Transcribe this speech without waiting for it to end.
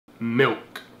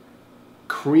milk.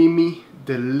 Creamy,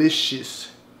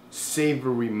 delicious,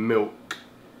 savory milk.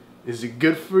 Is it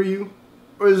good for you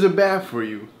or is it bad for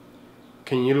you?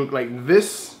 Can you look like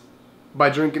this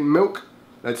by drinking milk?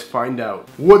 Let's find out.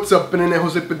 What's up, Internet?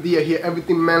 Jose Padilla here,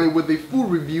 everything manly with a food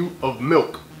review of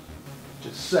milk.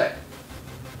 Just say.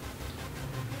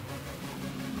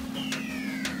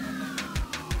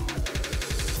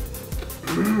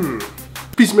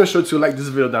 Please make sure to like this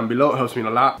video down below, it helps me a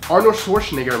lot. Arnold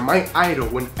Schwarzenegger, my idol,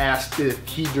 when asked if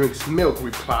he drinks milk,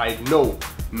 replied, "No,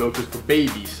 milk is for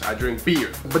babies, I drink beer."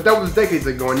 But that was decades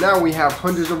ago, and now we have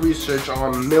hundreds of research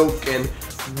on milk and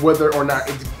whether or not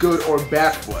it's good or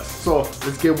bad for us. So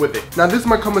let's get with it. Now this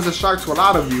might come as a shock to a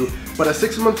lot of you, but a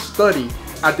 6-month study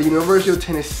at the University of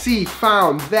Tennessee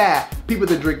found that people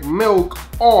that drink milk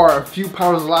are a few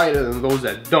pounds lighter than those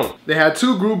that don't. They had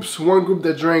two groups, one group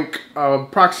that drank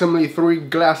approximately 3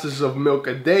 glasses of milk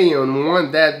a day and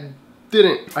one that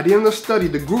didn't. At the end of the study,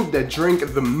 the group that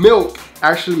drank the milk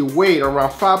actually weighed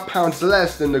around 5 pounds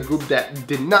less than the group that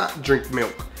did not drink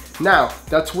milk. Now,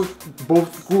 that's with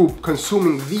both groups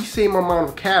consuming the same amount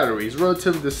of calories,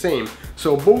 relatively the same.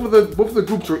 So both of the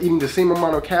groups were eating the same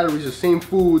amount of calories, the same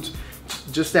foods,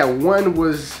 just that one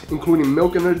was including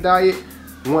milk in their diet,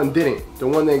 one didn't. The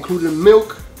one that included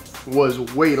milk was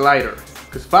way lighter,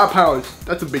 because 5 pounds,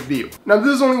 that's a big deal. Now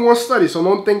this is only one study, so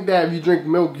don't think that if you drink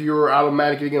milk, you're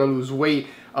automatically gonna lose weight.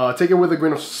 Take it with a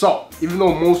grain of salt. Even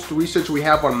though most research we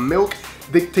have on milk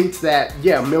dictates that,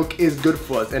 yeah, milk is good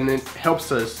for us and it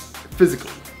helps us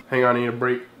physically. Hang on, I need a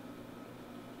break.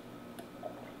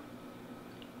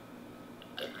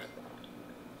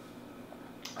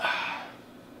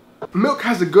 Milk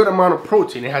has a good amount of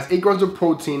protein. It has 8 grams of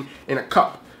protein in a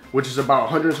cup, which is about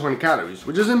 120 calories,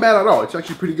 which isn't bad at all. It's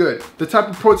actually pretty good. The type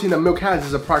of protein that milk has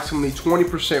is approximately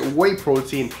 20% whey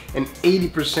protein and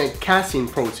 80% casein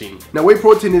protein. Now, whey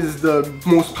protein is the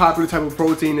most popular type of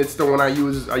protein. It's the one I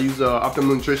use. I use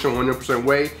Optimum Nutrition 100%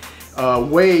 whey.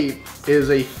 Whey is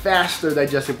a faster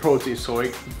digesting protein, so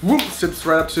it sips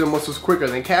right up to the muscles quicker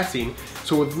than casein.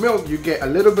 So with milk, you get a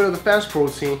little bit of the fast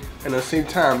protein, and at the same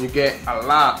time, you get a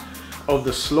lot of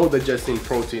the slow digesting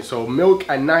protein. So milk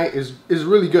at night is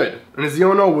really good. And as you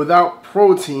all know, without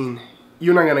protein,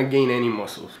 you're not gonna gain any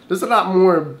muscles. There's a lot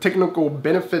more technical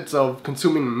benefits of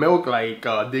consuming milk, like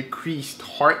decreased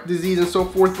heart disease and so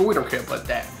forth, but we don't care about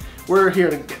that. We're here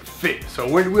to get fit, so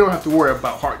we don't have to worry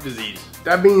about heart disease.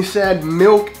 That being said,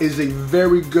 milk is a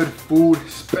very good food,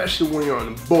 especially when you're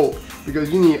on the boat, because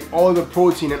you need all the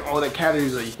protein and all the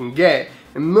calories that you can get,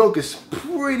 and milk is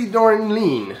pretty darn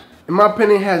lean. In my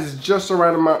opinion, it has just the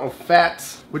right amount of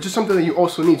fats, which is something that you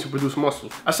also need to produce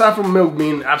muscle. Aside from milk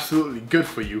being absolutely good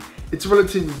for you, it's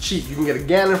relatively cheap. You can get a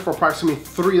gallon for approximately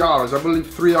 $3. I believe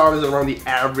 $3 is around the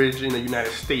average in the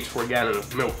United States for a gallon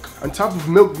of milk. On top of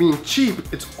milk being cheap,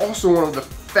 it's also one of the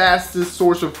fastest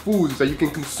source of foods that you can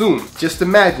consume. Just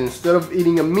imagine, instead of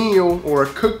eating a meal or a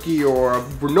cookie or a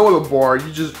granola bar,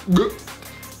 you just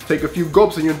take a few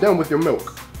gulps and you're done with your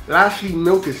milk. Lastly,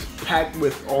 milk is packed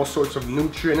with all sorts of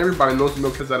nutrients. Everybody knows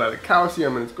milk has a lot of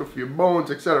calcium and it's good for your bones,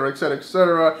 etc., etc.,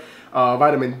 etc.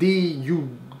 Vitamin D, you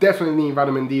definitely need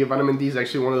vitamin D. Vitamin D is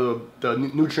actually one of the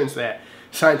nutrients that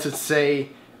scientists say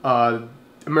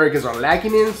Americans are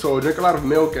lacking in. So drink a lot of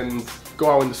milk and go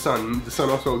out in the sun. The sun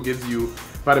also gives you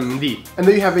vitamin D. And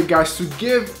there you have it, guys. To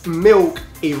give milk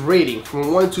a rating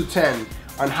from 1 to 10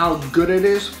 on how good it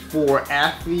is for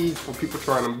athletes, for people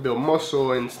trying to build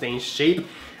muscle and stay in shape,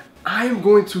 I'm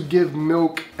going to give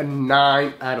milk a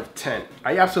 9 out of 10.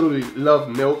 I absolutely love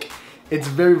milk. It's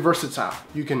very versatile.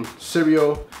 You can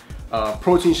cereal,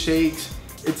 protein shakes.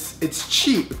 It's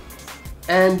cheap,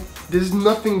 and there's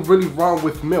nothing really wrong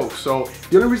with milk. So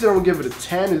the only reason I would give it a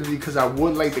 10 is because I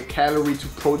would like the calorie to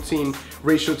protein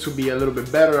ratio to be a little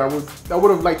bit better. I would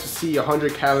have liked to see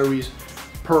 100 calories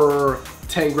per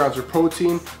 10 grams of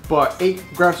protein, but 8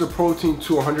 grams of protein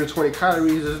to 120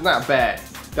 calories is not bad.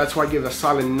 That's why I give it a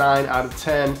solid 9 out of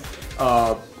 10.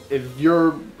 If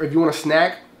you want a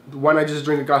snack, why not just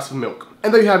drink a glass of milk?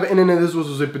 And there you have it, Internet. This was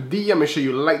Jose Padilla. Make sure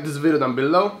you like this video down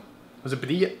below. Jose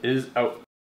Padilla is out.